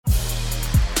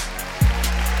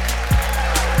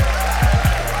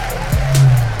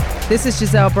This is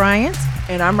Giselle Bryant.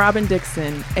 And I'm Robin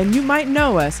Dixon. And you might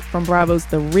know us from Bravo's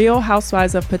The Real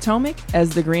Housewives of Potomac as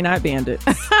the Green-Eyed Bandits.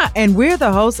 And we're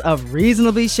the hosts of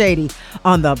Reasonably Shady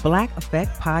on the Black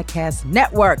Effect Podcast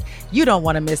Network. You don't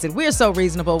want to miss it. We're so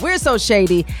reasonable. We're so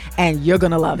shady. And you're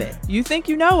going to love it. You think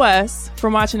you know us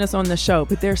from watching us on the show,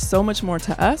 but there's so much more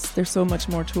to us. There's so much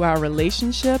more to our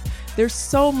relationship. There's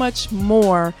so much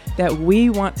more that we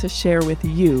want to share with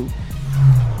you.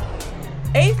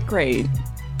 8th grade.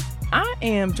 I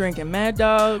am drinking Mad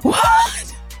Dog.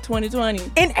 What? 2020.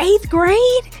 In 8th grade?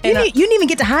 You didn't even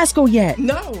get to high school yet.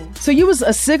 No. So you was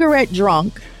a cigarette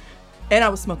drunk. And I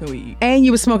was smoking weed. And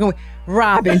you was smoking weed.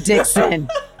 Robin Dixon.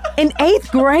 In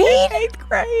 8th grade? In 8th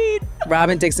grade.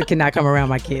 Robin Dixon cannot come around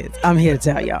my kids. I'm here to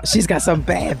tell y'all. She's got some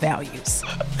bad values.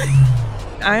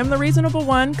 I am the reasonable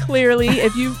one, clearly.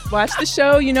 If you watch the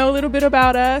show, you know a little bit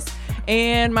about us.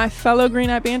 And my fellow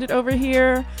Green-Eyed Bandit over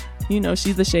here, you know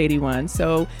she's the shady one.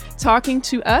 So talking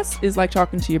to us is like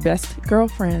talking to your best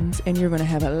girlfriends, and you're going to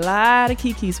have a lot of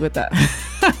kikis with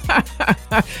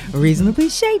us. Reasonably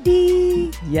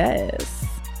Shady. Yes.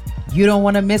 You don't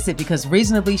want to miss it because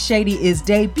Reasonably Shady is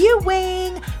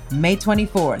debuting May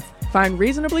 24th. Find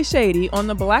Reasonably Shady on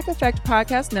the Black Effect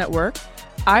Podcast Network,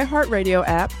 iHeartRadio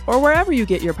app, or wherever you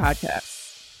get your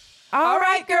podcasts. All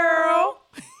right, girl.